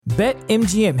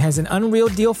BetMGM has an unreal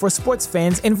deal for sports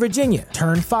fans in Virginia.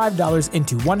 Turn $5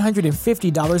 into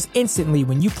 $150 instantly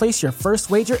when you place your first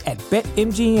wager at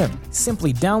BetMGM.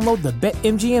 Simply download the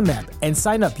BetMGM app and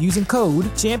sign up using code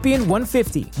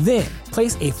Champion150. Then,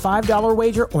 place a $5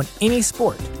 wager on any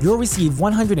sport. You'll receive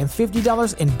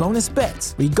 $150 in bonus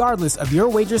bets, regardless of your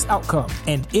wager's outcome.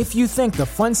 And if you think the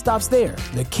fun stops there,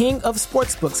 the King of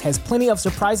Sportsbooks has plenty of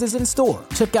surprises in store.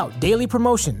 Check out daily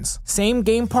promotions,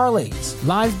 same-game parlays,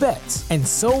 live bets, and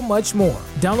so much more.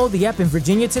 Download the app in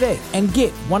Virginia today and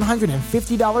get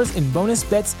 $150 in bonus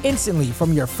bets instantly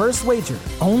from your first wager.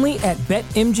 Only at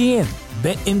BetMGM.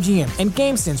 BetMGM and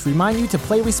GameSense remind you to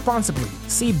play responsibly.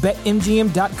 See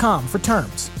BetMGM.com for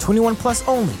terms. 21 plus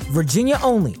only. Virginia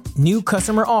only. New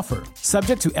customer offer.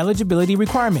 Subject to eligibility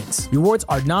requirements. Rewards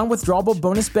are non-withdrawable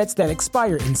bonus bets that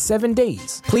expire in 7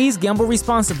 days. Please gamble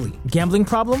responsibly. Gambling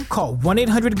problem? Call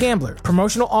 1-800-GAMBLER.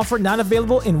 Promotional offer not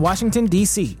available in Washington,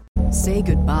 D.C. Say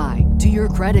goodbye to your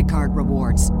credit card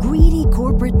rewards. Greedy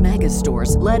corporate mega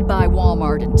stores, led by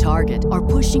Walmart and Target, are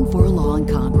pushing for a law in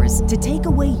Congress to take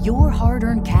away your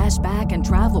hard-earned cash back and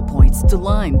travel points to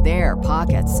line their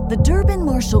pockets. The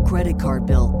Durbin-Marshall credit card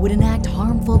bill would enact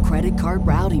harmful credit card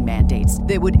routing mandates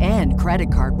that would end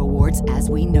credit card rewards as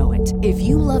we know it. If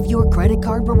you love your credit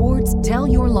card rewards, tell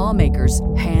your lawmakers,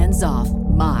 hands off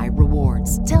my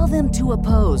rewards. Tell them to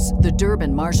oppose the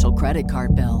Durbin-Marshall credit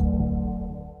card bill.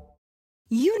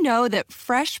 You know that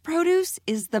fresh produce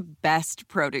is the best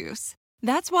produce.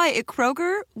 That's why at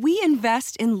Kroger, we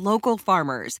invest in local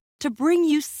farmers to bring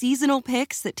you seasonal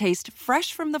picks that taste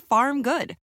fresh from the farm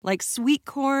good, like sweet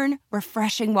corn,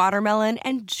 refreshing watermelon,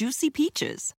 and juicy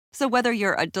peaches. So whether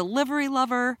you're a delivery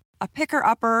lover, a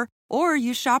picker-upper, or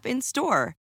you shop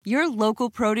in-store, your local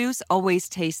produce always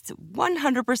tastes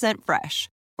 100% fresh,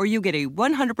 or you get a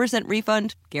 100%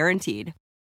 refund guaranteed.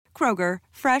 Kroger,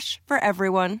 fresh for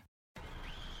everyone.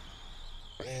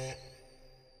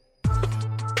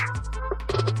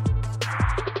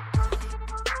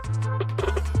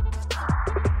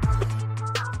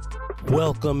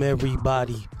 Welcome,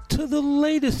 everybody, to the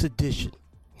latest edition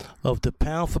of the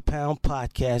Pound for Pound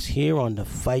podcast here on the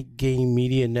Fight Game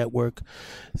Media Network.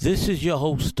 This is your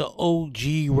host, the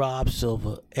OG Rob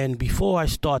Silver. And before I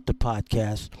start the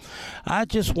podcast, I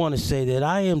just want to say that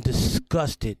I am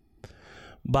disgusted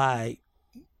by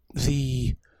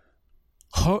the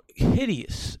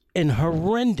hideous and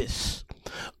horrendous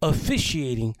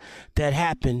officiating that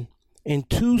happened in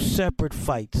two separate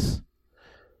fights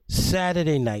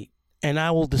Saturday night. And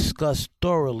I will discuss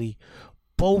thoroughly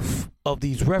both of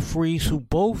these referees who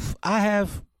both I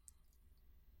have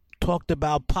talked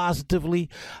about positively.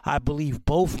 I believe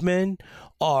both men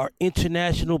are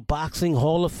International Boxing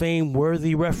Hall of Fame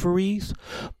worthy referees.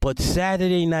 But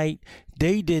Saturday night,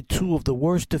 they did two of the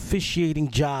worst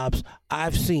officiating jobs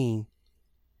I've seen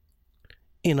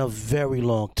in a very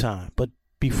long time. But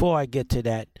before I get to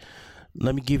that,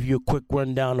 let me give you a quick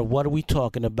rundown of what are we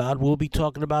talking about. We'll be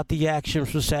talking about the action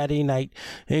for Saturday night,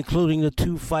 including the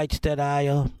two fights that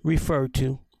I referred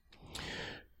to.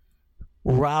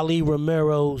 Rolly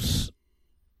Romero's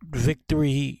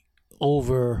victory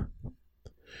over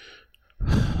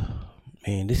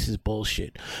man, this is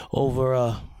bullshit.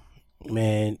 Over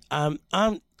man,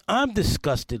 I'm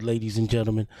disgusted, ladies and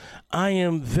gentlemen. I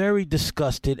am very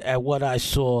disgusted at what I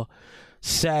saw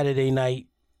Saturday night.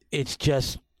 It's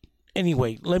just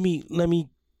anyway, let me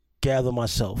gather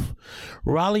myself.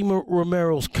 Rolly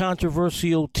Romero's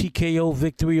controversial TKO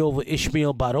victory over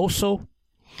Ishmael Barroso.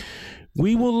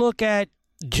 We will look at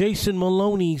Jason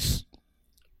Maloney's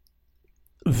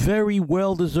very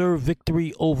well-deserved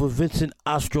victory over Vincent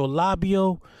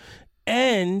Astrolabio,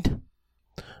 and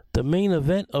the main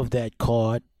event of that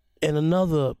card, and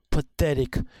another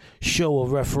pathetic show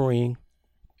of refereeing,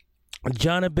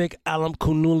 Janabek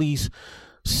Alamkunuli's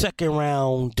second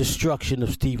round destruction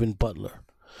of Stephen Butler.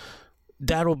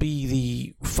 That'll be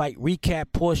the fight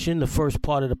recap portion, the first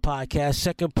part of the podcast.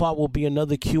 Second part will be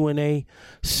another Q&A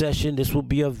session. This will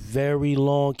be a very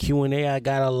long Q&A. I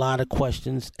got a lot of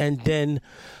questions. And then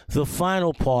the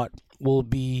final part will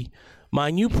be my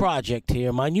new project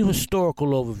here, my new historical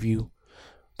overview.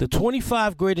 The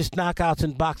 25 greatest knockouts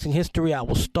in boxing history. I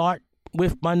will start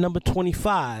with my number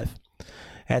 25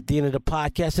 at the end of the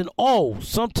podcast. And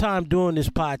sometime during this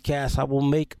podcast, I will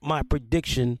make my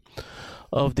prediction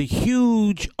of the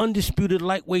huge undisputed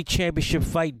lightweight championship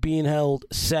fight being held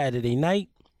Saturday night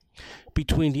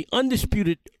between the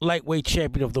undisputed lightweight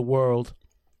champion of the world,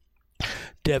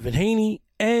 Devin Haney,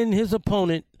 and his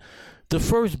opponent, the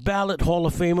first ballot Hall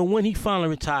of Famer when he finally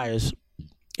retires,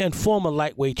 and former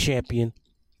lightweight champion,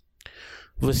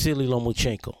 Vasily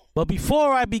Lomachenko. But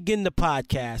before I begin the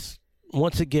podcast,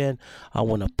 once again, I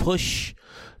want to push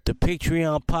the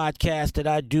Patreon podcast that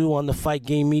I do on the Fight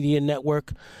Game Media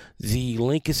Network. The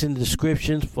link is in the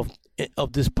description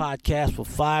of this podcast. For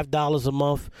 $5 a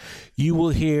month, you will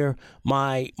hear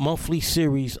my monthly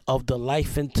series of the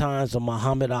life and times of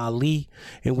Muhammad Ali,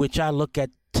 in which I look at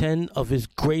 10 of his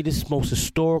greatest, most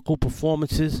historical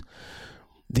performances,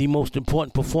 the most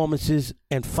important performances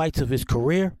and fights of his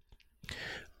career.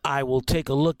 I will take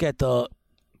a look at the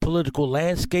political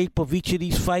landscape of each of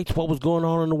these fights, what was going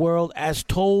on in the world, as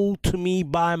told to me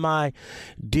by my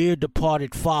dear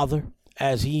departed father,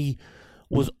 as he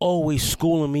was always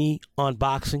schooling me on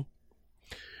boxing.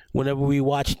 Whenever we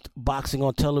watched boxing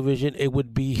on television, it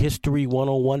would be History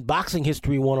 101, Boxing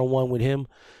History 101 with him,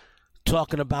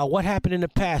 talking about what happened in the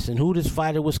past and who this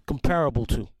fighter was comparable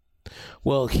to.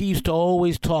 Well, he used to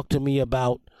always talk to me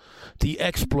about the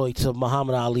exploits of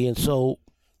Muhammad Ali, and so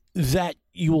that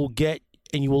you will get,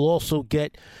 and you will also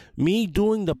get me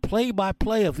doing the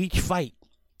play-by-play of each fight.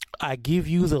 I give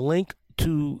you the link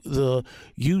to the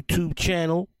YouTube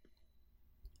channel,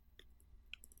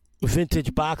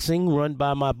 Vintage Boxing, run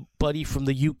by my buddy from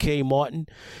the UK, Martin.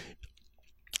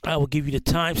 I will give you the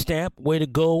timestamp, where to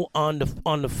go on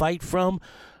the fight from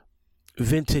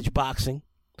Vintage Boxing.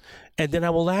 And then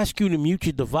I will ask you to mute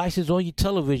your devices or your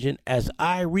television as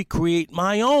I recreate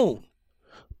my own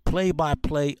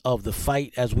play-by-play of the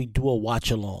fight as we do a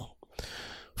watch-along.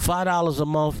 $5 a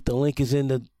month. The link is in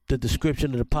the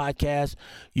description of the podcast.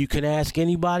 You can ask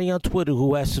anybody on Twitter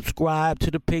who has subscribed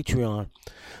to the Patreon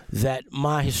that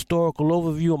my historical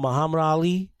overview of Muhammad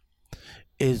Ali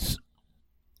is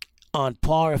on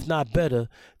par, if not better,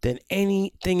 than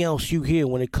anything else you hear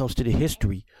when it comes to the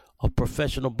history of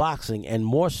professional boxing, and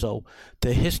more so,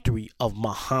 the history of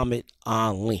Muhammad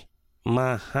Ali.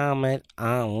 Muhammad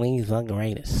Ali's the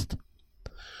greatest.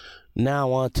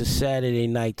 Now on to Saturday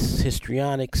night's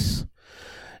histrionics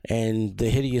and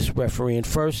the hideous referee. And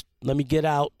first, let me get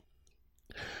out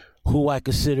who I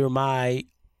consider my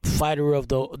fighter of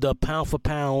the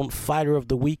pound-for-pound fighter of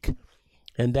the week,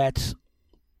 and that's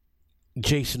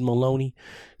Jason Maloney.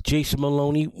 Jason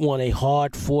Maloney won a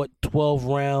hard-fought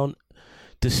 12-round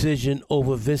decision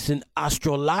over Vincent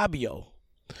Astrolabio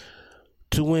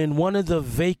to win one of the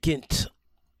vacant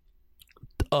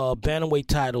bantamweight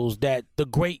titles that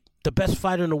the best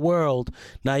fighter in the world,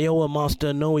 Naoya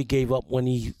Monster Inoue, gave up when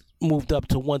he moved up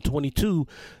to 122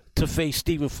 to face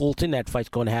Stephen Fulton. That fight's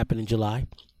going to happen in July.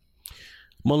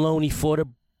 Maloney fought a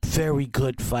very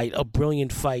good fight, a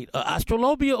brilliant fight.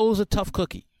 Astrolabio was a tough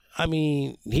cookie. I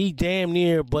mean, he damn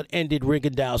near but ended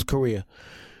Rigondeaux's career.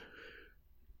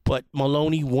 But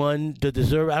Maloney won the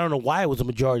deserved. I don't know why it was a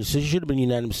majority decision. It should have been a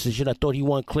unanimous decision. I thought he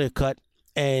won clear cut.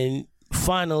 And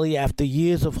finally, after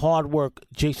years of hard work,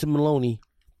 Jason Maloney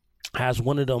has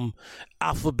one of them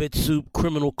alphabet soup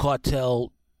criminal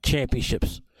cartel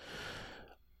championships.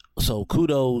 So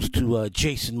kudos to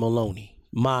Jason Maloney,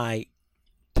 my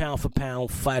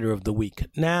pound-for-pound fighter of the week.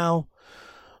 Now,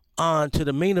 on to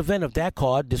the main event of that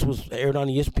card. This was aired on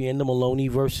ESPN, the Maloney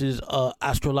versus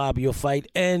Astrolabio fight.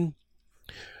 And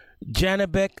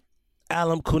Janabek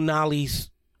Alimkhanuly's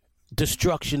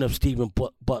destruction of Stephen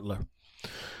Butler.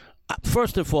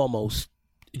 First and foremost,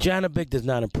 Janabek does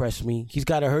not impress me. He's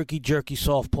got a herky-jerky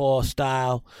southpaw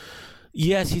style.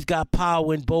 Yes, he's got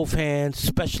power in both hands,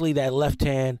 especially that left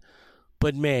hand.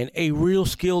 But, man, a real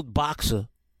skilled boxer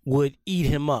would eat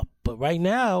him up. But right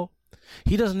now,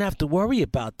 he doesn't have to worry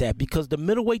about that because the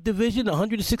middleweight division, the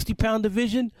 160-pound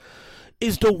division,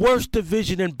 is the worst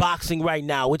division in boxing right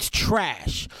now. It's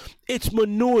trash. It's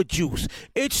manure juice.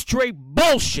 It's straight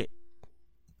bullshit.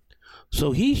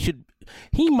 So he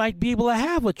might be able to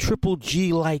have a Triple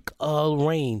G like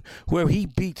reign where he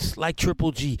beats like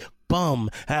Triple G,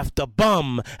 bum after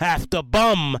bum after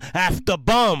bum after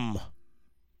bum.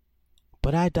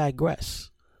 But I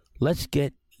digress. Let's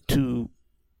get to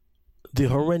the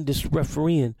horrendous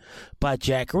refereeing by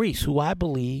Jack Reese, who I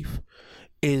believe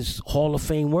is Hall of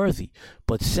Fame worthy.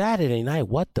 But Saturday night,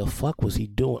 what the fuck was he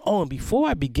doing? Oh, and before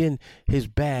I begin his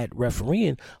bad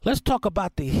refereeing, let's talk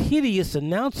about the hideous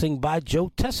announcing by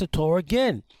Joe Tessitore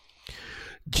again.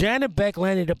 Janabek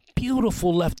landed a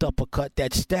beautiful left uppercut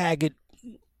that staggered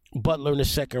Butler in the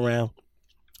second round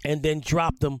and then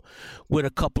dropped him with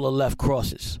a couple of left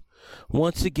crosses.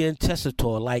 Once again,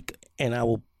 Tessitore, and I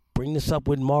will bring this up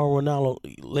with Mauro Ronaldo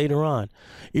later on,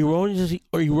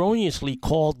 erroneously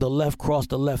called the left cross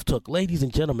the left hook. Ladies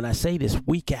and gentlemen, I say this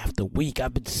week after week.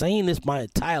 I've been saying this my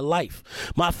entire life.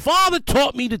 My father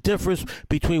taught me the difference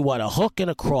between what a hook and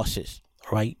a cross is,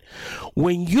 right?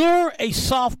 When you're a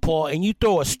southpaw and you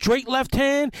throw a straight left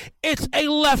hand, it's a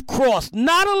left cross,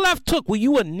 not a left hook. Will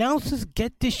you announcers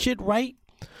get this shit right?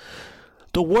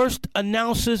 the worst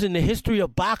announcers in the history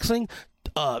of boxing,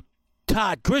 Todd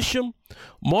Grisham,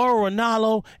 Mauro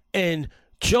Ranallo, and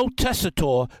Joe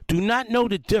Tessitore, do not know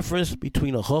the difference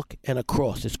between a hook and a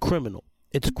cross. It's criminal.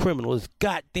 It's criminal. It's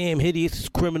goddamn hideous. It's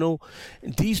criminal.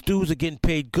 These dudes are getting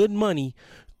paid good money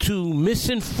to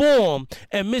misinform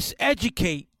and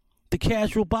miseducate the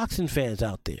casual boxing fans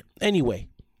out there. Anyway,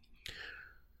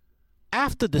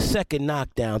 after the second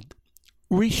knockdown,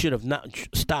 Reese should have not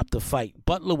stopped the fight.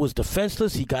 Butler was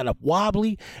defenseless. He got up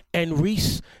wobbly, and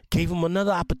Reese gave him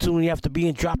another opportunity after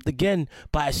being dropped again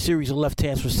by a series of left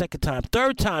hands for a second time.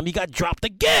 Third time, he got dropped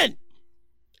again.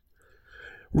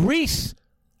 Reese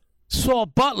saw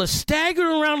Butler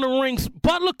staggering around the rings.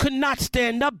 Butler could not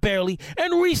stand up barely,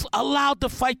 and Reese allowed the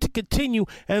fight to continue,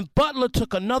 and Butler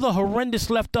took another horrendous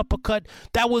left uppercut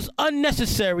that was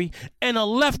unnecessary and a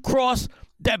left cross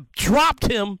that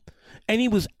dropped him, and he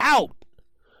was out.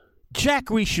 Jack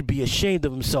Reese should be ashamed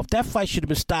of himself. That fight should have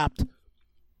been stopped,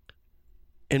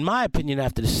 in my opinion,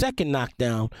 after the second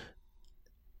knockdown,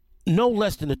 no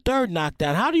less than the third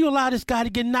knockdown. How do you allow this guy to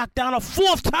get knocked down a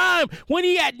fourth time when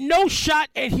he had no shot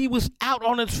and he was out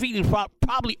on his feet and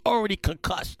probably already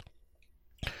concussed?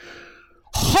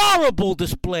 Horrible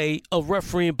display of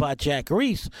refereeing by Jack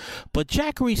Reese. But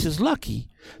Jack Reese is lucky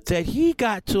that he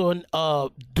got to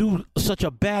do such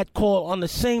a bad call on the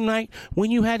same night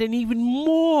when you had an even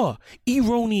more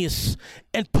erroneous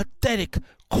and pathetic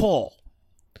call.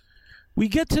 We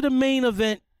get to the main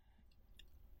event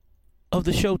of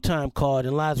the Showtime card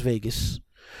in Las Vegas.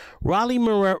 Rolly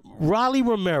the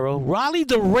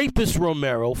Rapist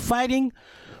Romero, fighting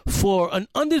for an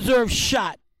undeserved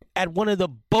shot at one of the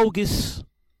bogus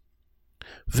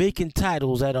vacant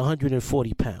titles at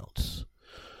 140 pounds.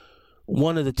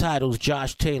 One of the titles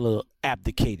Josh Taylor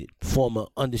abdicated, former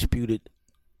undisputed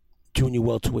junior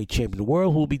welterweight champion of the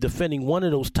world, who will be defending one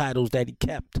of those titles that he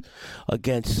kept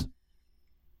against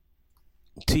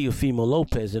Teofimo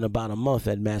Lopez in about a month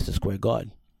at Madison Square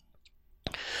Garden.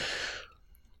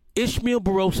 Ishmael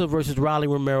Barroso versus Rolly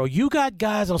Romero. You got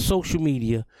guys on social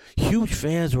media, huge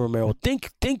fans of Romero. Think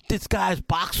this guy's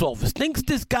box office. Thinks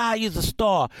this guy is a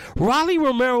star. Rolly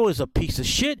Romero is a piece of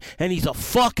shit, and he's a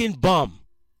fucking bum.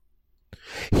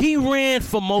 He ran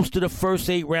for most of the first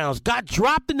 8 rounds. Got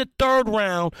dropped in the third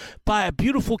round by a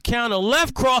beautiful counter.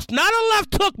 Left cross, not a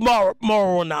left hook, Mauro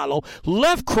Ranallo.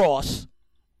 Left cross.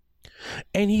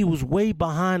 And he was way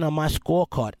behind on my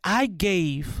scorecard. I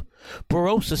gave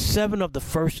Barroso 7 of the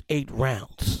first 8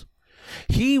 rounds.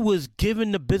 He was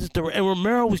given the business, and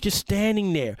Romero was just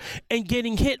standing there and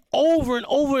getting hit over and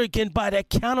over again by that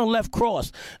counter left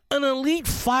cross. An elite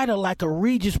fighter like a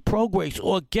Regis Prograis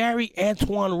or Gary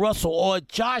Antoine Russell or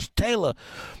Josh Taylor,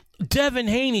 Devin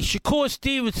Haney, Shakur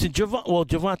Stevenson,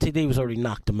 Gervonta Davis already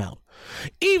knocked him out.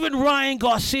 Even Ryan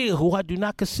Garcia, who I do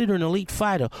not consider an elite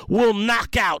fighter, will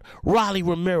knock out Rolly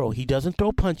Romero. He doesn't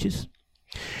throw punches.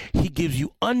 He gives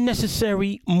you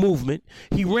unnecessary movement.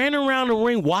 He ran around the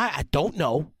ring. Why? I don't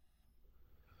know.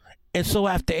 And so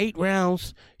after 8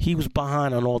 rounds, he was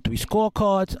behind on all 3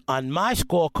 scorecards, on my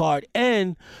scorecard,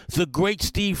 and the great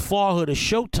Steve Farhood of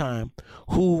Showtime,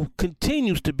 who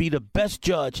continues to be the best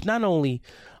judge, not only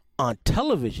on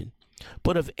television,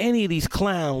 but of any of these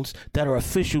clowns that are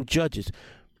official judges.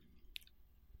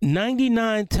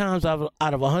 99 times out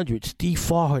of 100, Steve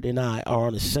Farhood and I are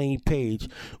on the same page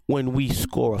when we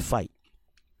score a fight.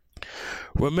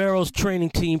 Romero's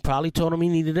training team probably told him he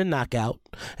needed a knockout.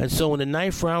 And so in the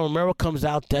 9th round, Romero comes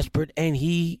out desperate and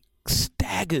he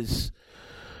staggers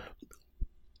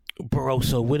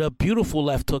Barroso with a beautiful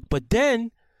left hook. But then,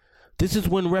 this is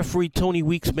when referee Tony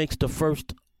Weeks makes the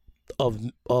first of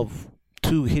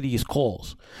 2 hideous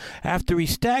calls. After he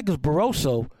staggers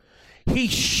Barroso, he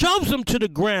shoves him to the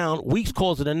ground. Weeks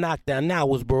calls it a knockdown. Now,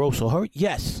 was Barroso hurt?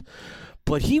 Yes.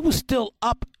 But he was still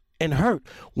up and hurt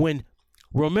when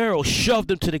Romero shoved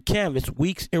him to the canvas.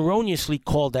 Weeks erroneously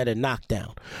called that a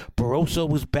knockdown. Barroso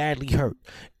was badly hurt,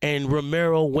 and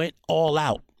Romero went all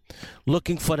out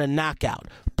looking for the knockout.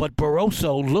 But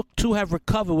Barroso looked to have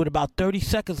recovered with about 30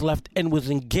 seconds left and was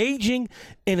engaging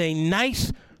in a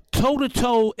nice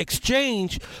toe-to-toe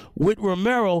exchange with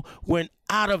Romero when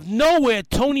out of nowhere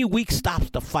Tony Weeks stops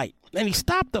the fight. And he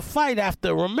stopped the fight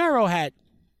after Romero had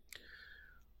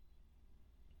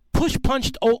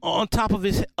punched on top of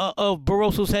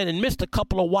Barroso's head and missed a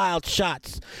couple of wild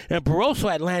shots. And Barroso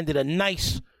had landed a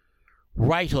nice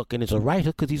right hook, and it's a right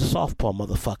hook because he's a southpaw,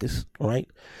 motherfuckers, all right?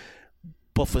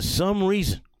 But for some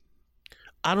reason,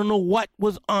 I don't know what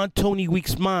was on Tony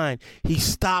Weeks' mind, he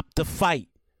stopped the fight.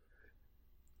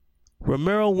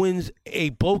 Romero wins a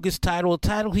bogus title, a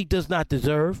title he does not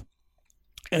deserve.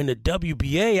 And the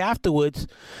WBA afterwards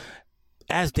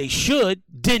as they should,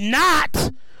 did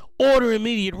not order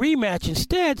immediate rematch.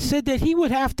 Instead, said that he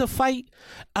would have to fight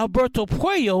Alberto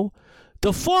Puello,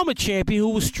 the former champion who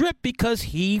was stripped because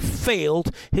he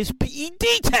failed his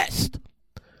PED test.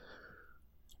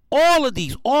 All of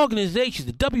these organizations,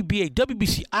 the WBA,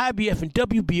 WBC, IBF, and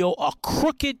WBO, are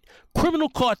crooked criminal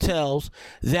cartels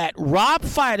that rob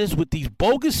fighters with these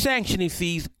bogus sanctioning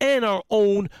fees and are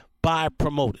owned by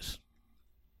promoters.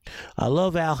 I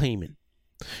love Al Heyman.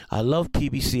 I love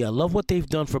PBC. I love what they've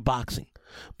done for boxing.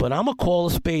 But I'm going to call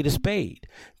a spade a spade.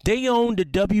 They own the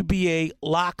WBA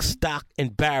lock, stock,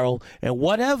 and barrel. And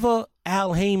whatever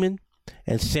Al Heyman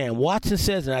and Sam Watson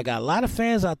says, and I got a lot of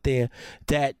fans out there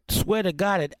that swear to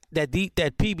God that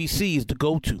PBC is the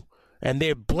go-to. And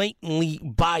they're blatantly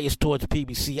biased towards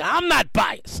PBC. I'm not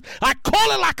biased. I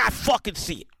call it like I fucking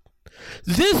see it.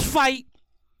 This fight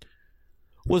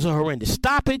was a horrendous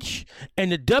stoppage,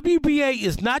 and the WBA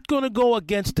is not going to go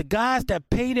against the guys that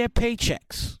pay their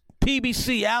paychecks.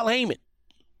 PBC, Al Heyman,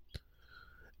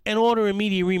 and order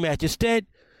immediate rematch. Instead,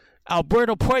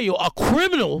 Alberto Puello, a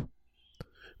criminal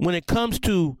when it comes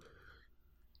to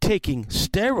taking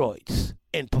steroids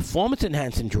and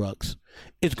performance-enhancing drugs,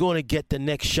 is going to get the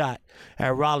next shot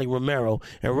at Rolly Romero.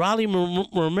 And Rolly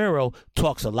Romero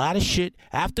talks a lot of shit.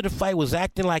 After the fight, was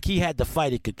acting like he had the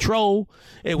fight in control.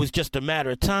 It was just a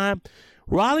matter of time.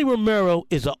 Rolly Romero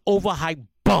is an overhyped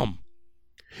bum.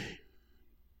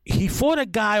 He fought a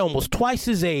guy almost twice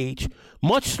his age,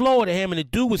 much slower than him, and the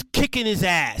dude was kicking his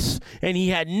ass. And he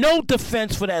had no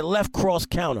defense for that left cross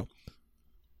counter.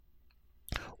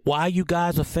 Why you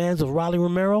guys are fans of Rolly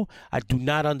Romero, I do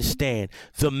not understand.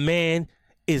 The man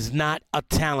is not a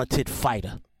talented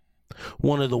fighter.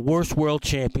 One of the worst world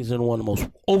champions and one of the most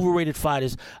overrated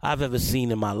fighters I've ever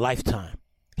seen in my lifetime.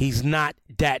 He's not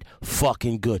that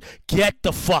fucking good. Get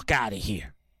the fuck out of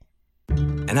here.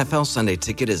 NFL Sunday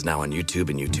Ticket is now on YouTube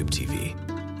and YouTube TV,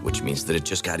 which means that it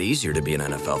just got easier to be an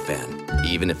NFL fan,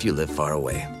 even if you live far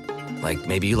away. Like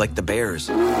maybe you like the Bears,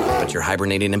 but you're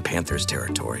hibernating in Panthers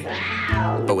territory.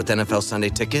 But with NFL Sunday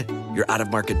Ticket, your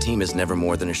out-of-market team is never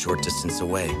more than a short distance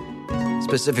away.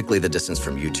 Specifically, the distance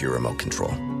from you to your remote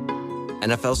control.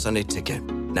 NFL Sunday Ticket,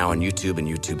 now on YouTube and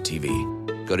YouTube TV.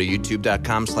 Go to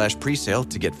youtube.com/presale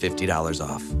to get $50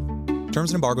 off.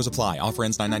 Terms and embargoes apply. Offer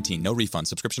ends 9/19. No refund.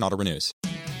 Subscription auto renews.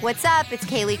 What's up? It's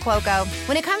Kaylee Cuoco.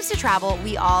 When it comes to travel,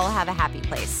 we all have a happy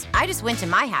place. I just went to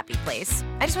my happy place.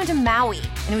 I just went to Maui,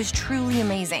 and it was truly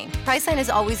amazing. Priceline has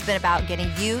always been about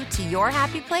getting you to your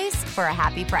happy place for a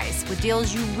happy price with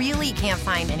deals you really can't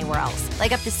find anywhere else.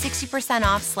 Like up to 60%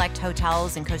 off select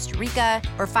hotels in Costa Rica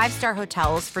or 5-star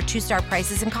hotels for 2-star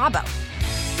prices in Cabo.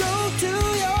 Go to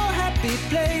your happy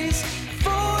place for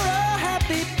a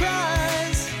happy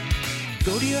price.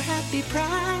 Go to your happy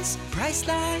price,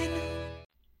 Priceline.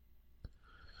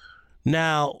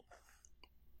 Now,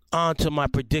 on to my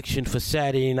prediction for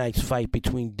Saturday night's fight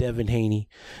between Devin Haney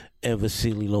and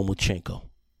Vasily Lomachenko.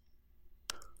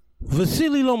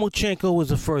 Vasily Lomachenko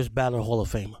is a first ballot Hall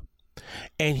of Famer,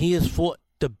 and he has fought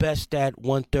the best at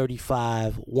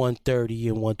 135, 130,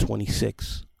 and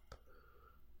 126.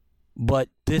 But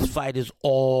this fight is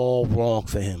all wrong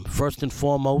for him. First and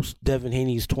foremost, Devin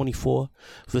Haney is 24.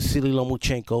 Vasily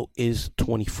Lomachenko is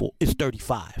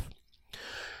 35.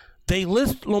 They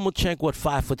list Lomachenko at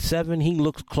 5'7". He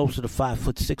looks closer to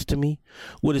 5'6" to me,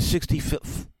 with a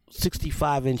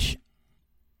 65-inch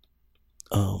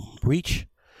reach.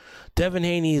 Devin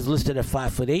Haney is listed at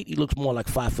 5'8". He looks more like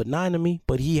 5'9" to me,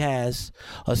 but he has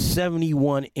a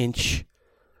 71-inch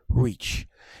reach.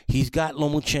 He's got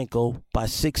Lomachenko by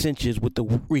 6 inches with the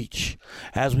reach,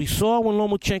 as we saw when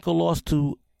Lomachenko lost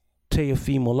to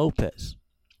Teofimo Lopez.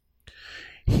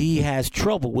 He has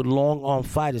trouble with long-arm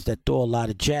fighters that throw a lot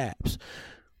of jabs.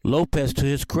 Lopez, to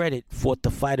his credit, fought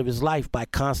the fight of his life by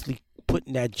constantly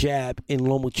putting that jab in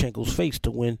Lomachenko's face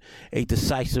to win a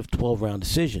decisive 12-round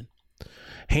decision.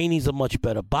 Haney's a much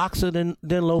better boxer than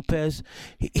Lopez.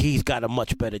 He's got a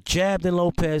much better jab than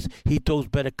Lopez. He throws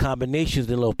better combinations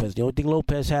than Lopez. The only thing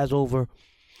Lopez has over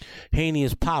Haney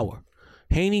is power.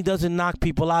 Haney doesn't knock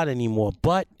people out anymore,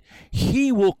 but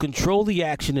he will control the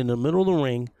action in the middle of the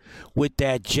ring with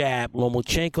that jab.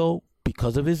 Lomachenko,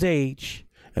 because of his age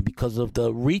and because of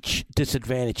the reach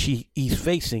disadvantage he's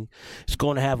facing, is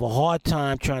going to have a hard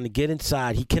time trying to get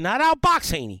inside. He cannot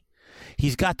outbox Haney.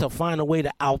 He's got to find a way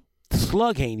to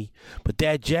outslug Haney, but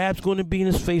that jab's going to be in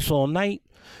his face all night,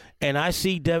 and I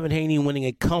see Devin Haney winning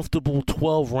a comfortable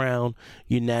 12-round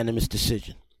unanimous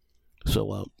decision.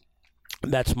 So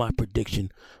that's my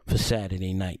prediction for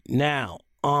Saturday night. Now,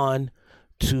 on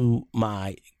to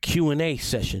my Q&A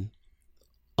session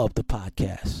of the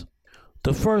podcast.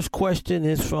 The first question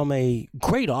is from a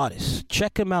great artist.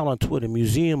 Check him out on Twitter,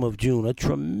 Museum of June, a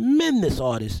tremendous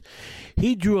artist.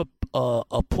 He drew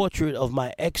a portrait of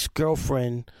my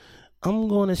ex-girlfriend, I'm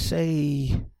going to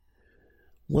say,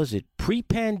 was it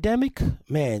pre-pandemic?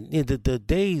 Man, the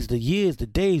days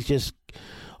just,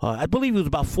 I believe it was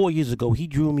about 4 years ago. He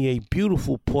drew me a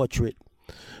beautiful portrait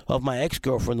of my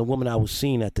ex-girlfriend, the woman I was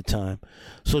seeing at the time.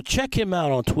 So check him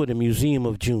out on Twitter, Museum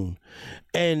of June.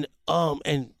 And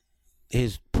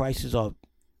his prices are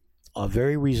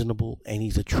very reasonable, and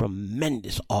he's a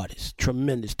tremendous artist,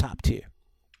 tremendous top tier.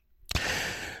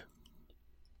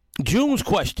 June's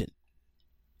question: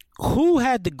 who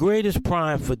had the greatest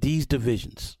prime for these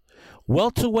divisions?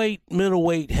 Welterweight,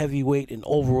 middleweight, heavyweight, and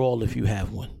overall, if you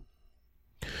have one.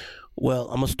 Well,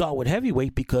 I'm going to start with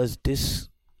heavyweight because this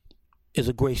is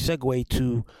a great segue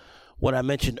to what I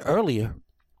mentioned earlier,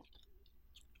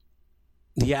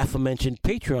 the aforementioned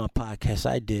Patreon podcast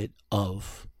I did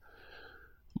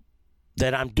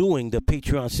that I'm doing the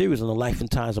Patreon series on the life and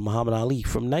times of Muhammad Ali.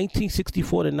 From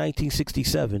 1964 to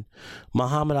 1967,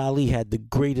 Muhammad Ali had the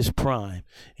greatest prime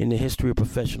in the history of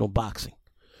professional boxing.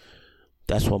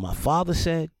 That's what my father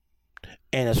said.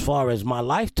 And as far as my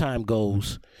lifetime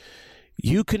goes,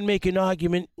 you can make an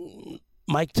argument,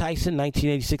 Mike Tyson,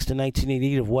 1986 to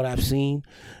 1988, of what I've seen.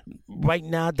 Right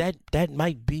now, that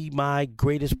might be my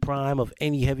greatest prime of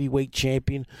any heavyweight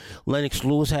champion. Lennox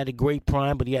Lewis had a great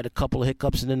prime, but he had a couple of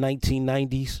hiccups in the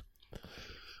 1990s.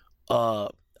 I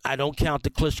don't count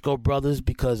the Klitschko brothers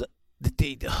because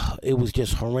it was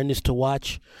just horrendous to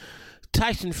watch.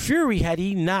 Tyson Fury, had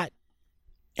he not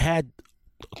had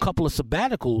a couple of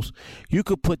sabbaticals, you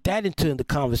could put that into the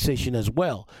conversation as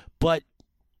well. But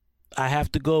I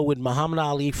have to go with Muhammad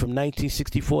Ali from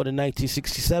 1964 to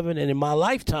 1967, and in my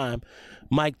lifetime,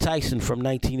 Mike Tyson from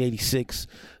 1986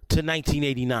 to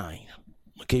 1989.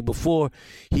 Okay, before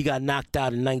he got knocked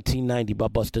out in 1990 by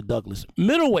Buster Douglas.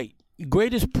 Middleweight,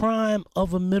 greatest prime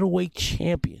of a middleweight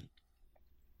champion.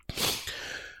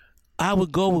 I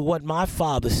would go with what my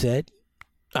father said.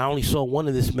 I only saw one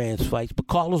of this man's fights, but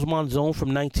Carlos Monzon from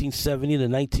 1970 to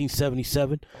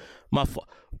 1977.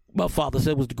 My father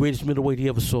said was the greatest middleweight he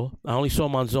ever saw. I only saw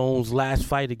Monzon's last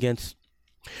fight against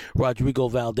Rodrigo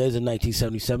Valdez in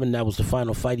 1977. That was the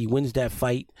final fight. He wins that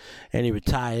fight, and he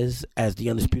retires as the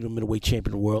undisputed middleweight champion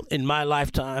of the world. In my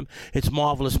lifetime, it's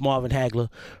Marvelous Marvin Hagler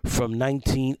from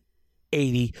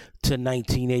 1980 to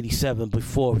 1987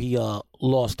 before he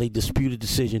lost a disputed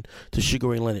decision to Sugar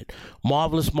Ray Leonard.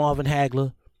 Marvelous Marvin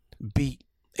Hagler beat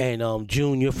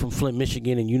Junior from Flint,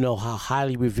 Michigan, and you know how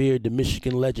highly revered the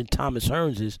Michigan legend Thomas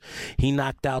Hearns is. He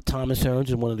knocked out Thomas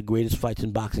Hearns in one of the greatest fights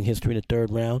in boxing history in the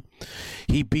third round.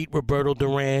 He beat Roberto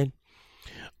Duran.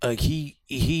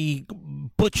 He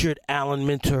butchered Alan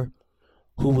Minter,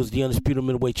 who was the undisputed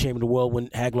middleweight champion of the world when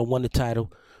Hagler won the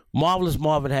title. Marvelous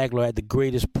Marvin Hagler had the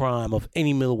greatest prime of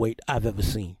any middleweight I've ever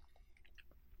seen.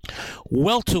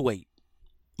 Welterweight,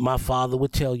 my father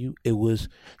would tell you it was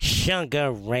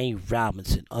Sugar Ray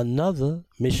Robinson, another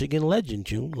Michigan legend,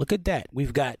 June. Look at that.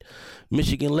 We've got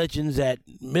Michigan legends at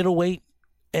middleweight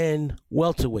and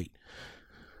welterweight.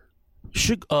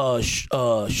 Sugar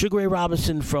Ray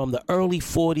Robinson from the early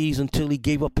 40s until he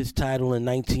gave up his title in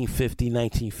 1950,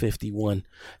 1951,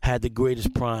 had the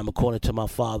greatest prime, according to my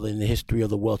father, in the history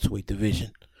of the welterweight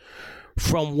division.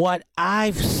 From what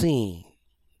I've seen,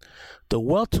 the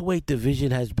welterweight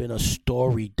division has been a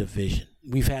storied division.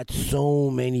 We've had so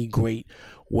many great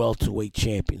welterweight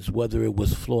champions, whether it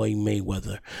was Floyd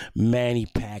Mayweather, Manny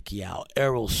Pacquiao,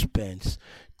 Errol Spence,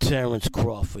 Terrence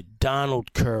Crawford,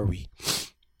 Donald Curry,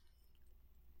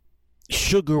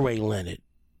 Sugar Ray Leonard,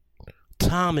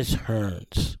 Thomas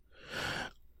Hearns,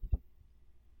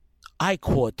 Ike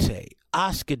Corte,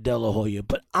 Oscar De La Hoya.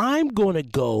 But I'm going to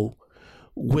go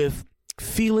with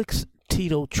Felix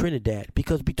Tito Trinidad,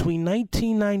 because between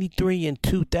 1993 and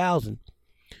 2000,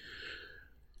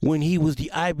 when he was the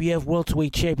IBF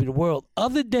welterweight champion of the world,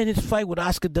 other than his fight with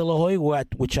Oscar De La Hoya,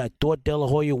 which I thought De La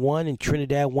Hoya won and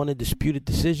Trinidad won a disputed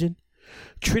decision,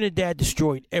 Trinidad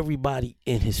destroyed everybody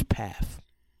in his path.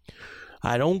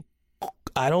 I don't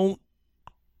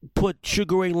put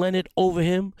Sugar Ray Leonard over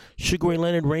him. Sugar Ray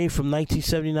Leonard reigned from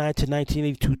 1979 to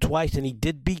 1982 twice, and he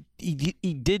did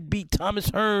beat Thomas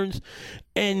Hearns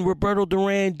and Roberto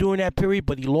Duran during that period,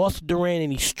 but he lost to Duran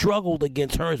and he struggled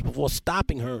against Hearns before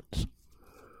stopping Hearns.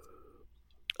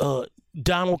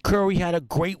 Donald Curry had a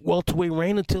great welterweight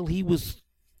reign until he was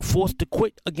forced to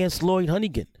quit against Lloyd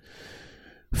Hunnigan.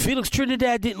 Felix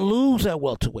Trinidad didn't lose at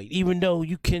welterweight, even though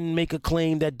you can make a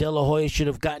claim that De La Hoya should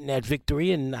have gotten that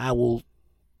victory, and I will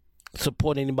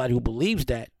support anybody who believes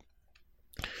that.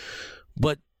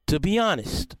 But to be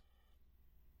honest,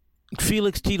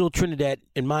 Felix Tito Trinidad,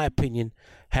 in my opinion,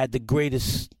 had the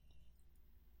greatest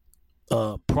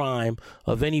prime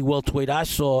of any welterweight I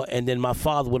saw, and then my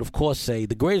father would, of course, say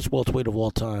the greatest welterweight of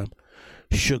all time,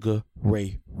 Sugar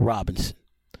Ray Robinson.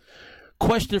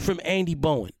 Question from Andy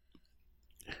Bowen.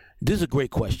 This is a great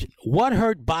question. What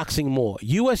hurt boxing more,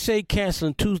 USA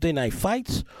canceling Tuesday night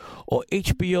fights or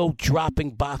HBO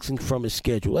dropping boxing from its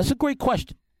schedule? That's a great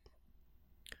question.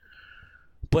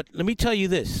 But let me tell you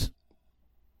this.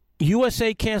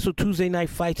 USA canceled Tuesday night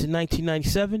fights in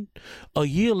 1997. A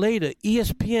year later,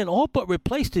 ESPN all but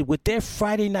replaced it with their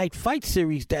Friday night fight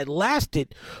series that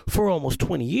lasted for almost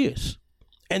 20 years.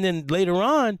 And then later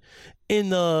on, in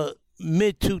the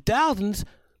mid to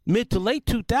late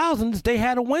 2000s, they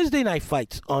had a Wednesday night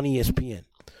fights on ESPN.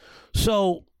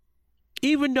 So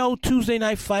even though Tuesday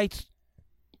night fights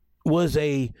was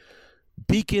a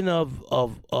beacon of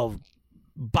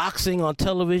boxing on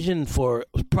television for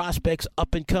prospects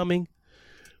up and coming,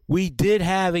 we did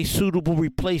have a suitable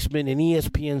replacement in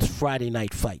ESPN's Friday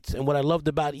night fights. And what I loved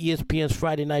about ESPN's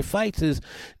Friday night fights is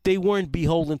they weren't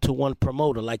beholden to one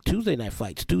promoter like Tuesday night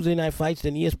fights. Tuesday night fights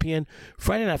and ESPN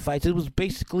Friday night fights, it was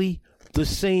basically the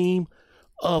same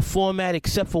format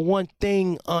except for one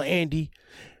thing, Andy.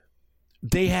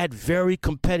 They had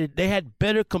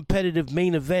better competitive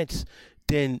main events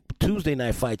than Tuesday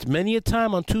night fights. Many a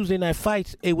time on Tuesday night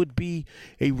fights, it would be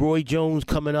a Roy Jones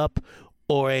coming up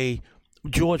or a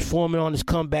George Foreman on his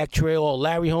comeback trail or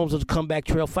Larry Holmes on his comeback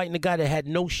trail fighting a guy that had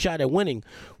no shot at winning.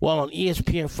 While on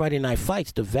ESPN Friday night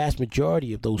fights, the vast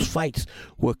majority of those fights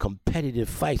were competitive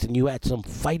fights, and you had some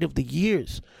fight of the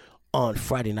years on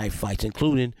Friday night fights,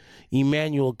 including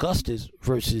Emmanuel Augustus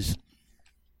versus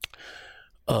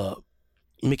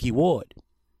Mickey Ward.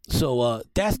 So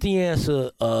that's the answer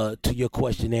to your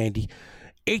question, Andy.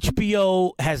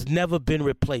 HBO has never been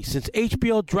replaced. Since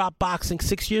HBO dropped boxing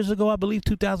 6 years ago, I believe,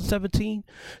 2017,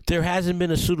 there hasn't been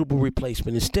a suitable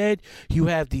replacement. Instead, you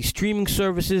have these streaming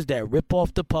services that rip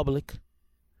off the public,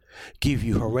 give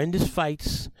you horrendous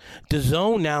fights.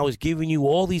 DAZN now is giving you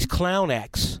all these clown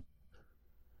acts.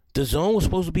 DAZN was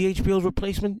supposed to be HBO's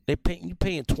replacement. You're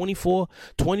paying $20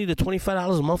 to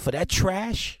 $25 a month for that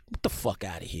trash? Get the fuck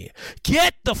out of here.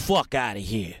 Get the fuck out of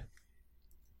here.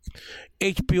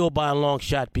 HBO by a long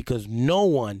shot, because no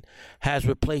one has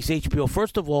replaced HBO.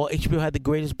 First of all, HBO had the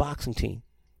greatest boxing team,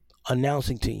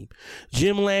 announcing team.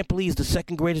 Jim Lampley is the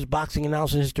second greatest boxing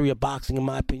announcer in the history of boxing, in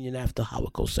my opinion, after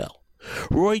Howard Cosell.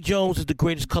 Roy Jones is the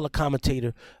greatest color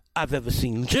commentator I've ever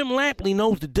seen. Jim Lampley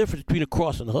knows the difference between a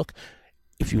cross and a hook.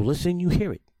 If you listen, you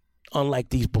hear it, unlike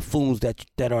these buffoons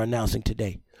that are announcing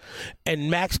today. And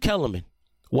Max Kellerman,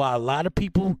 while a lot of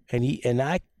people, and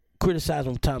I criticize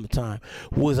him from time to time,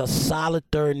 was a solid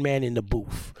third man in the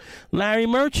booth. Larry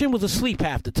Merchant was asleep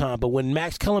half the time, but when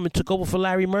Max Kellerman took over for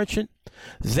Larry Merchant,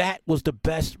 that was the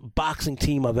best boxing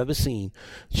team I've ever seen.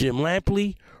 Jim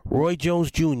Lampley, Roy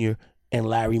Jones Jr., and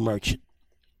Larry Merchant.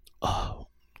 Oh,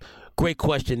 great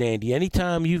question, Andy.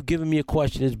 Anytime you've given me a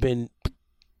question, it's been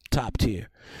top tier.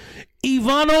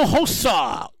 Ivan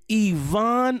Ohosa.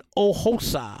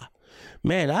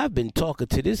 Man, I've been talking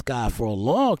to this guy for a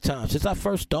long time, since I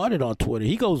first started on Twitter.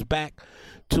 He goes back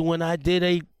to when I did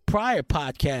a prior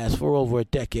podcast for over a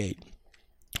decade.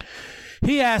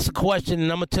 He asked a question,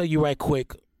 and I'm going to tell you right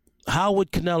quick. How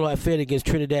would Canelo have fared against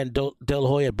Trinidad and De La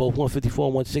Hoya at both 154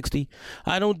 and 160?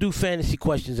 I don't do fantasy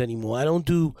questions anymore. I don't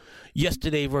do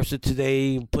yesterday versus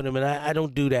today, put them in. I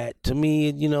don't do that. To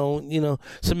me, you know,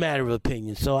 it's a matter of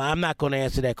opinion. So I'm not going to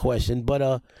answer that question.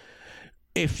 But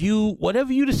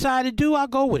whatever you decide to do, I'll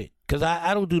go with it, because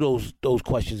I don't do those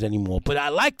questions anymore. But I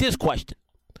like this question.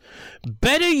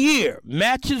 Better year,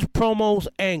 matches, promos,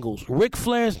 angles. Ric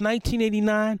Flair's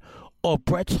 1989 or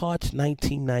Bret Hart's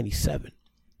 1997?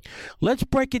 Let's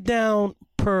break it down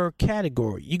per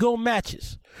category. You go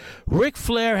matches. Ric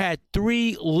Flair had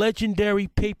 3 legendary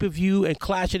pay-per-view and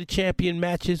Clash of the Champion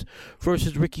matches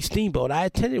versus Ricky Steamboat. I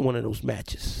attended one of those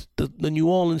matches, the New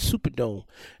Orleans Superdome,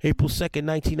 April 2nd,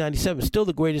 1997. Still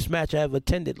the greatest match I ever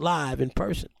attended live in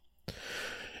person.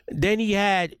 Then he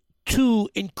had 2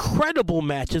 incredible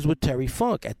matches with Terry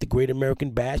Funk at the Great American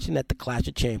Bash and at the Clash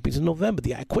of Champions in November,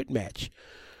 the I Quit match.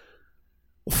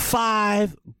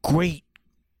 5 great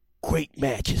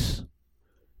matches.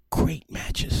 Great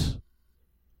matches.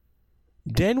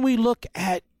 Then we look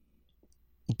at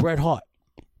Bret Hart.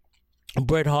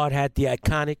 Bret Hart had the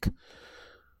iconic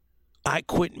I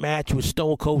Quit match with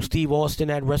Stone Cold Steve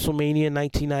Austin at WrestleMania in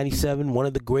 1997. One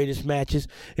of the greatest matches.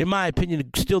 In my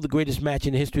opinion, still the greatest match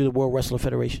in the history of the World Wrestling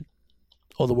Federation,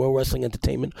 or the World Wrestling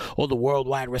Entertainment, or the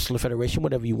Worldwide Wrestling Federation,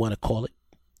 whatever you want to call it.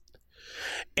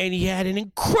 And he had an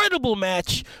incredible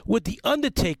match with The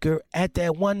Undertaker at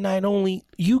that one night only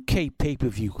UK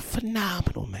pay-per-view.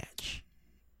 Phenomenal match.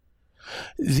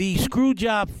 The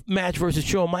Screwjob match versus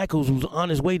Shawn Michaels was on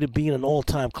his way to being an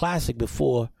all-time classic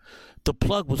before the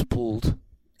plug was pulled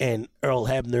and Earl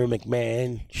Hebner,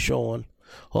 McMahon, Shawn,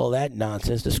 all that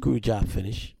nonsense, the Screwjob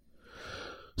finish.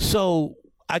 So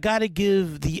I got to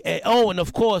give the... Oh, and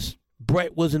of course,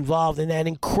 Bret was involved in that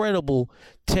incredible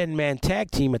 10-man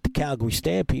tag team at the Calgary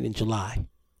Stampede in July.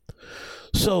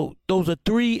 So those are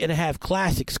 3.5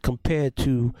 classics compared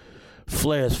to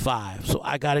Flair's 5. So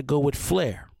I got to go with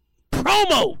Flair.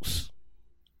 Promos!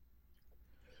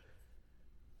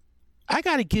 I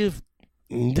got to give...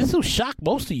 This will shock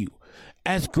most of you.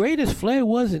 As great as Flair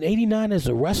was in 89 as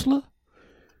a wrestler,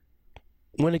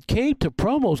 when it came to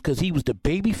promos, because he was the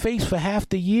babyface for half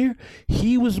the year,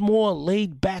 he was more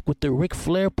laid back with the Ric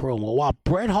Flair promo. While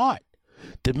Bret Hart,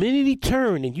 the minute he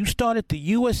turned and you started the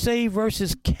USA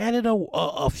versus Canada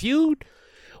feud,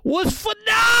 was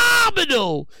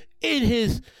phenomenal in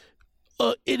his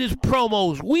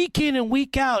promos week in and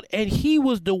week out. And he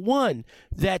was the one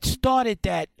that started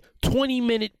that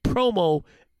 20-minute promo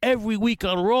every week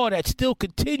on Raw that still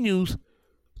continues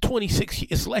 26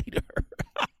 years later.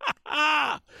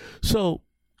 So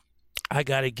I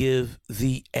got to give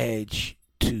the edge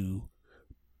to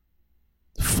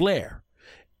Flair.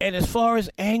 And as far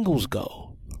as angles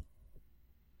go,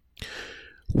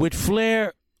 with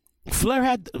Flair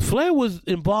was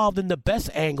involved in the best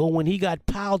angle when he got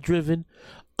pile driven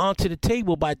onto the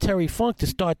table by Terry Funk to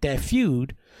start that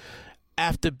feud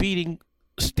after beating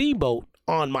Steamboat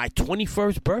on my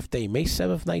 21st birthday, May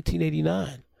 7th,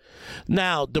 1989.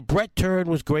 Now, the Bret turn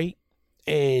was great,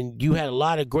 and you had a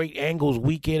lot of great angles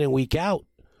week in and week out.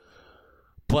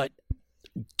 But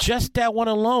just that one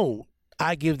alone,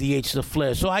 I give the edge to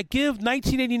Flair. So I give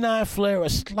 1989 Flair a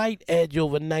slight edge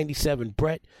over 97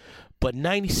 Bret. But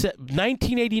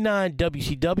 1989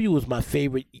 WCW was my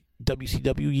favorite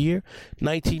WCW year.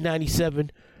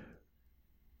 1997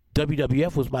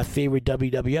 WWF was my favorite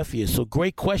WWF year. So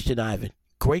great question, Ivan.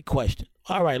 Great question.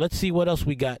 All right, let's see what else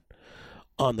we got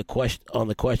on the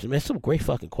question. Man, some great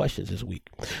fucking questions this week.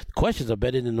 The questions are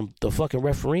better than the fucking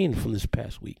refereeing from this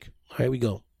past week. All right, we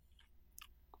go.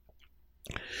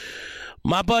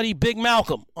 My buddy Big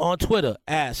Malcolm on Twitter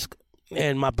asked,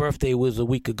 and my birthday was a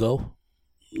week ago,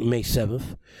 May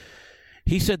 7th.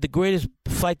 He said the greatest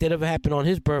fight that ever happened on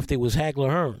his birthday was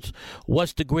Hagler-Hearns.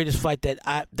 What's the greatest fight that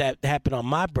happened on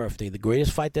my birthday? The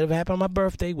greatest fight that ever happened on my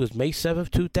birthday was May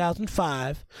 7th,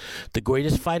 2005. The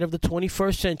greatest fight of the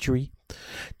 21st century.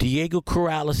 Diego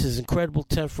Corrales' incredible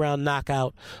 10th round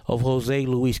knockout of Jose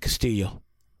Luis Castillo.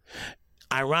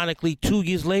 Ironically, 2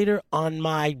 years later, on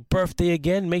my birthday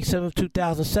again, May 7th,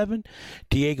 2007,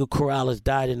 Diego Corrales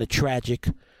died in a tragic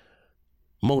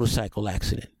motorcycle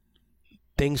accident.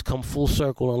 Things come full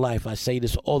circle in life. I say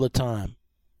this all the time.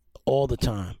 All the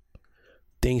time.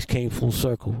 Things came full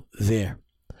circle there.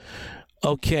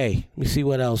 Okay, let me see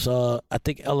what else. I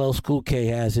think LL School K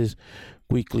has his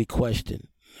weekly question.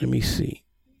 Let me see.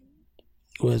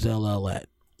 Where's LL at?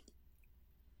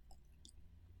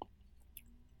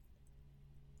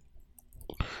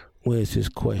 Where's his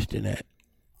question at?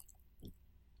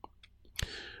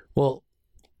 Well,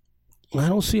 I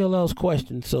don't see LL's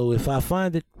question, so if I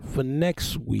find it for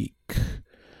next week,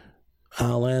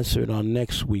 I'll answer it on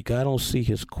next week. I don't see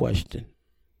his question.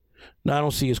 No, I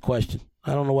don't see his question.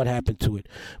 I don't know what happened to it.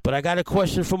 But I got a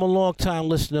question from a long-time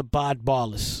listener, Bod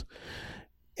Barless.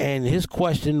 And his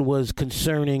question was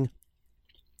concerning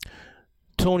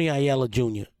Tony Ayala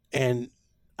Jr. and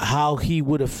how he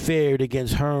would have fared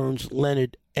against Hearns,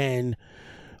 Leonard, and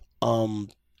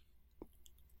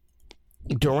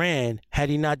Duran had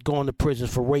he not gone to prison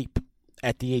for rape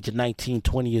at the age of 19,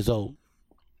 20 years old.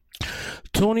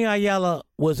 Tony Ayala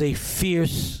was a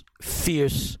fierce,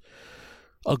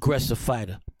 aggressive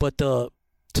fighter, but the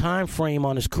time frame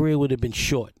on his career would have been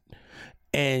short.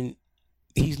 And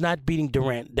he's not beating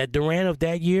Duran. That Duran of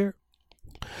that year,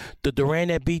 the Duran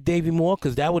that beat Davey Moore,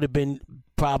 because that would have been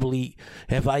probably,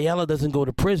 if Ayala doesn't go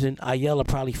to prison, Ayala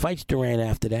probably fights Duran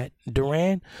after that.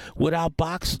 Duran would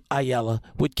outbox Ayala,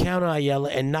 would counter Ayala,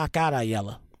 and knock out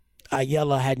Ayala.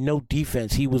 Ayala had no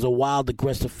defense. He was a wild,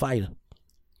 aggressive fighter.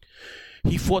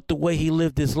 He fought the way he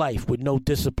lived his life with no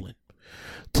discipline.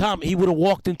 He would have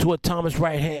walked into a Thomas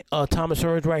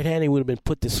Hearns right hand. He would have been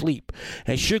put to sleep.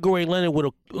 And Sugar Ray Leonard would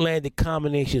have landed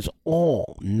combinations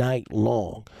all night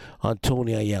long on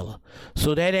Tony Ayala.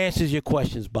 So that answers your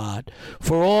questions, Bod.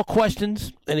 For all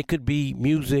questions, and it could be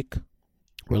music,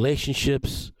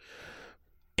 relationships,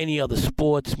 any other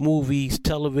sports, movies,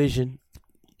 television,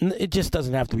 It just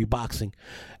doesn't have to be boxing.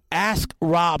 Ask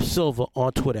Rob Silva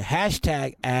on Twitter.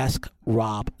 Hashtag Ask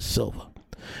Rob Silva.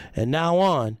 And now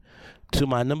on to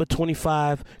my number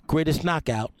 25 greatest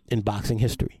knockout in boxing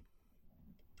history.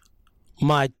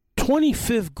 My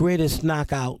 25th greatest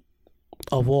knockout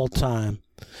of all time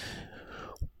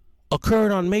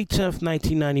occurred on May 10th,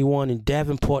 1991 in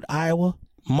Davenport, Iowa.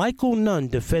 Michael Nunn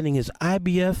defending his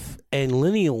IBF and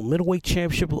lineal middleweight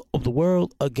championship of the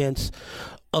world against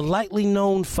a lightly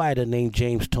known fighter named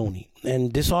James Toney.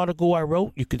 And this article I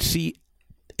wrote, you could see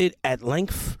it at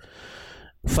length,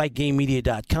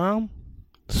 fightgamemedia.com.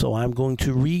 So I'm going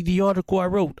to read the article I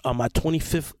wrote on my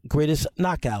 25th greatest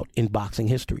knockout in boxing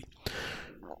history.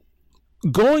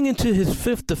 Going into his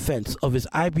fifth defense of his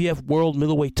IBF World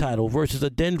Middleweight title versus a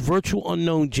then virtual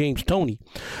unknown James Toney,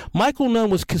 Michael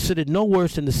Nunn was considered no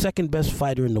worse than the second best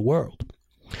fighter in the world.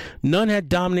 Nunn had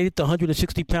dominated the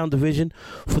 160-pound division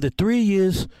for the 3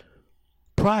 years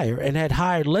prior and had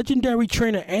hired legendary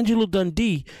trainer Angelo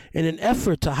Dundee in an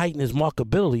effort to heighten his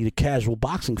marketability to casual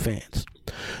boxing fans.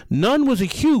 Nunn was a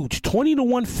huge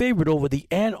 20-1 favorite over the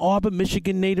Ann Arbor,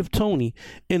 Michigan native Toney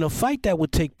in a fight that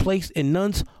would take place in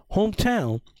Nunn's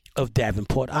hometown of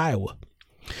Davenport, Iowa.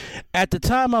 At the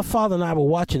time my father and I were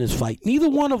watching this fight, neither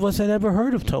one of us had ever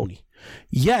heard of Toney.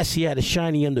 Yes, he had a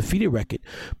shiny undefeated record,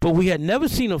 but we had never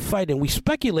seen him fight, and we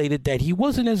speculated that he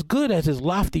wasn't as good as his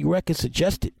lofty record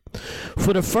suggested.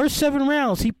 For the first 7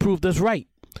 rounds, he proved us right.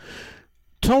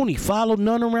 Toney followed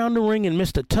Nunn around the ring and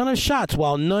missed a ton of shots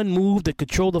while Nunn moved and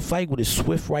controlled the fight with his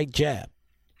swift right jab.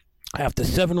 After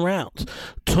 7 rounds,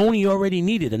 Toney already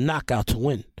needed a knockout to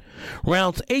win.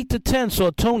 Rounds 8 to 10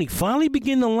 saw Toney finally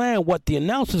begin to land what the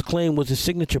announcers claimed was his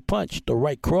signature punch, the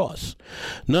right cross.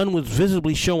 Nunn was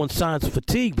visibly showing signs of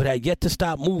fatigue but had yet to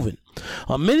stop moving.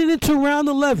 A minute into round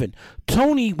 11,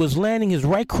 Toney was landing his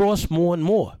right cross more and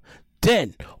more.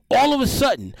 Then, all of a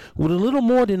sudden, with a little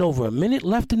more than over a minute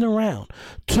left in the round,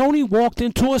 Toney walked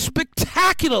into a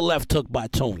spectacular left hook by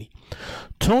Toney.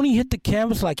 Toney hit the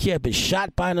canvas like he had been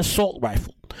shot by an assault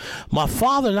rifle. My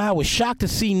father and I were shocked to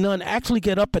see Nunn actually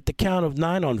get up at the count of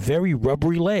 9 on very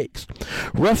rubbery legs.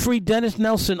 Referee Dennis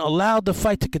Nelson allowed the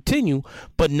fight to continue,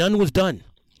 but Nunn was done.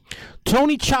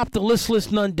 Toney chopped the listless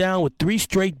Nunn down with 3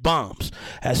 straight bombs.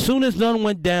 As soon as Nunn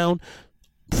went down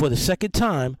for the second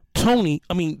time,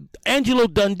 Angelo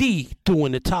Dundee threw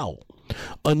in the towel.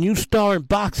 A new star in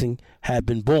boxing had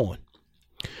been born.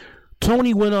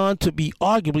 Toney went on to be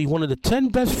arguably one of the 10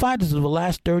 best fighters of the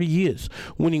last 30 years,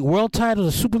 winning world titles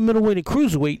of super middleweight and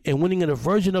cruiserweight, and winning a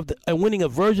version of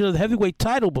the heavyweight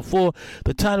title before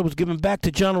the title was given back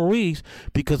to John Ruiz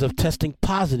because of testing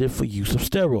positive for use of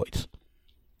steroids.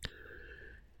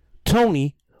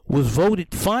 Toney was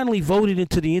finally voted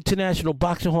into the International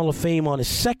Boxing Hall of Fame on his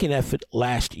second effort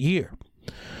last year.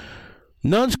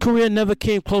 Nunn's career never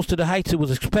came close to the heights it was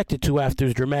expected to after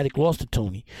his dramatic loss to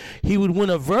Toney. He would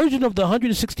win a version of the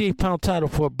 168-pound title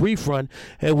for a brief run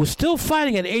and was still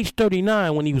fighting at age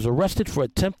 39 when he was arrested for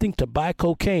attempting to buy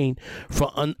cocaine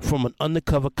from an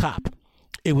undercover cop.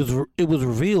 It was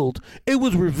revealed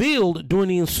during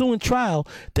the ensuing trial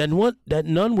that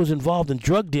Nunn was involved in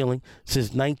drug dealing since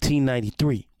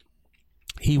 1993.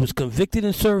 He was convicted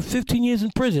and served 15 years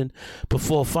in prison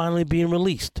before finally being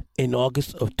released in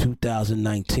August of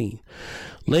 2019.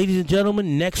 Ladies and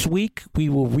gentlemen, next week we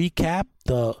will recap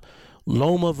the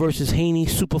Loma versus Haney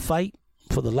super fight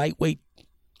for the lightweight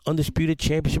undisputed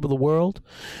championship of the world.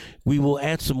 We will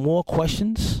answer more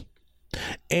questions,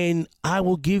 and I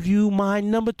will give you my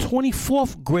number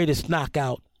 24th greatest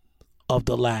knockout of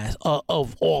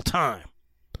all time.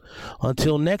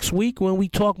 Until next week when we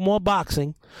talk more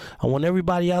boxing, I want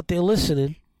everybody out there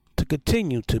listening to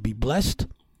continue to be blessed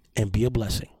and be a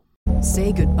blessing.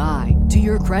 Say goodbye to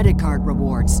your credit card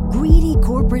rewards. Greedy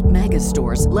corporate mega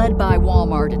stores, led by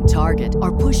Walmart and Target,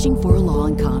 are pushing for a law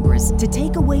in Congress to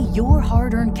take away your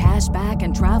hard-earned cash back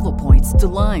and travel points to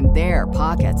line their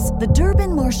pockets. The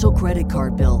Durbin-Marshall credit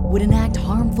card bill would enact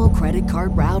harmful credit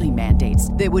card routing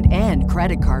mandates that would end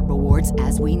credit card rewards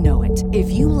as we know it. If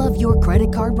you love your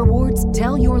credit card rewards,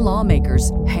 tell your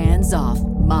lawmakers, hands off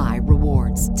my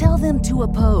rewards. Tell them to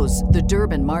oppose the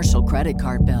Durbin-Marshall credit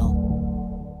card bill.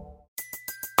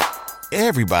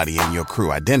 Everybody in your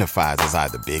crew identifies as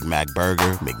either Big Mac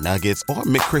Burger, McNuggets, or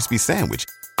McCrispy Sandwich.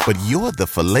 But you're the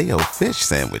Filet-O-Fish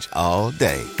Sandwich all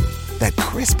day. That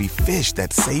crispy fish,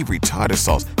 that savory tartar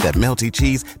sauce, that melty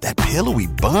cheese, that pillowy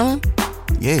bun.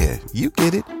 Yeah, you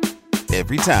get it.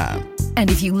 Every time. And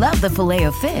if you love the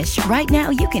Filet-O-Fish, right now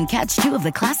you can catch 2 of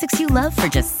the classics you love for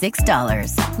just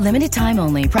 $6. Limited time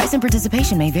only. Price and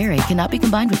participation may vary. Cannot be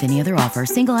combined with any other offer.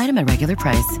 Single item at regular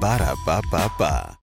price. Ba-da-ba-ba-ba.